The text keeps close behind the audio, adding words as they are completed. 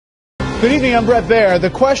Good evening, I'm Bret Baier.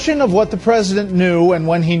 The question of what the president knew and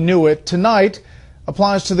when he knew it tonight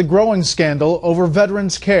applies to the growing scandal over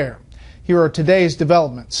veterans' care. Here are today's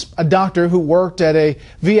developments. A doctor who worked at a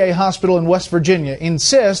VA hospital in West Virginia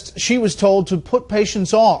insists she was told to put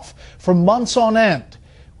patients off for months on end,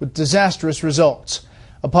 with disastrous results.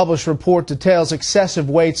 A published report details excessive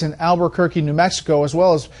waits in Albuquerque, New Mexico, as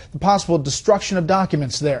well as the possible destruction of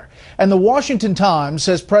documents there. And the Washington Times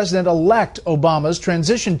says President-elect Obama's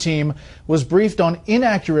transition team was briefed on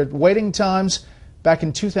inaccurate waiting times back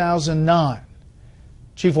in 2009.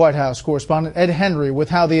 Chief White House correspondent Ed Henry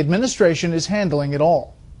with how the administration is handling it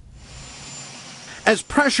all. As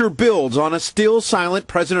pressure builds on a still silent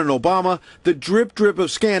President Obama, the drip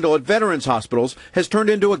of scandal at veterans hospitals has turned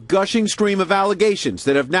into a gushing stream of allegations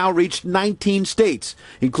that have now reached 19 states,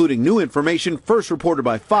 including new information first reported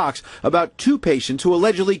by Fox about 2 patients who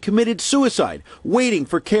allegedly committed suicide waiting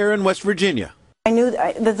for care in West Virginia. I knew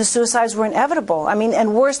that the suicides were inevitable.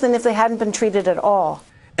 And worse than if they hadn't been treated at all.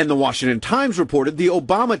 And the Washington Times reported the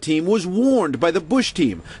Obama team was warned by the Bush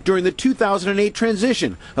team during the 2008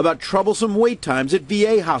 transition about troublesome wait times at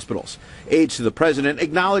VA hospitals. Aides to the president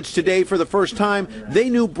acknowledged today for the first time they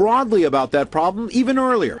knew broadly about that problem even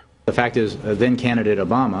earlier. The fact is, then candidate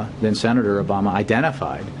Obama, then Senator Obama,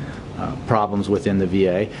 identified problems within the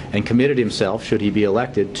VA and committed himself, should he be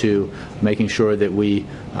elected, to making sure that we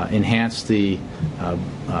enhance the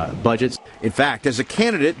budgets. In fact, as a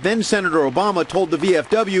candidate, then Senator Obama told the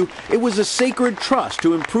VFW it was a sacred trust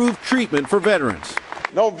to improve treatment for veterans.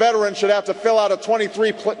 No veteran should have to fill out a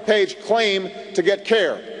 23-page claim to get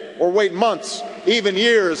care, or wait months, even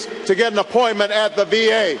years, to get an appointment at the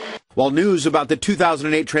VA. While news about the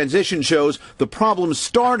 2008 transition shows the problem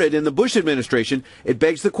started in the Bush administration, it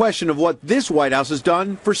begs the question of what this White House has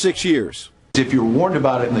done for 6 years. If you were warned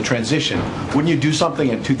about it in the transition, wouldn't you do something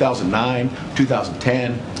in 2009,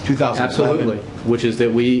 2010, 2011? Absolutely, which is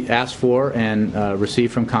that we asked for and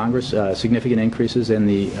received from Congress significant increases in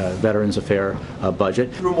the Veterans Affairs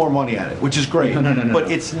budget. Threw more money at it, which is great, No.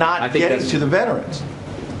 But it's not getting to the veterans.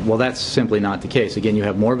 Well, that's simply not the case. Again, you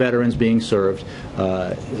have more veterans being served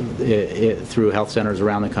through health centers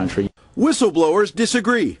around the country. Whistleblowers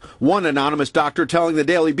disagree. One anonymous doctor telling the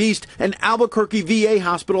Daily Beast an Albuquerque VA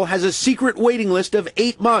hospital has a secret waiting list of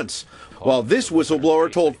 8 months, while this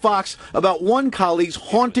whistleblower told Fox about one colleague's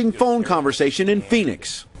haunting phone conversation in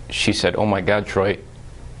Phoenix. She said, "Oh my God, Troy,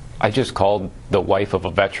 I just called the wife of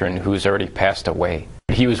a veteran who's already passed away.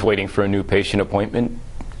 He was waiting for a new patient appointment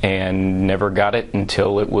and never got it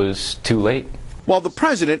until it was too late." While the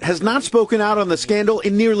president has not spoken out on the scandal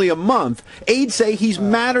in nearly a month, aides say he's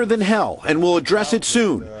madder than hell and will address it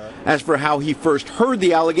soon. As for how he first heard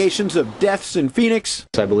the allegations of deaths in Phoenix,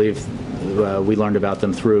 I believe we learned about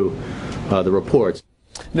them through the reports.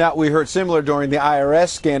 Now, we heard similar during the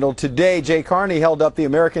IRS scandal. Today, Jay Carney held up the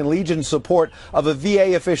American Legion's support of a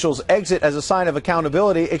VA official's exit as a sign of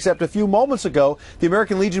accountability, except a few moments ago, the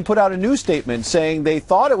American Legion put out a new statement saying they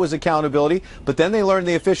thought it was accountability, but then they learned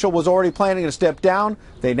the official was already planning to step down.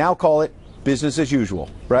 They now call it business as usual.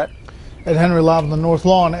 Bret? Ed Henry live on the North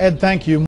Lawn. Ed, thank you.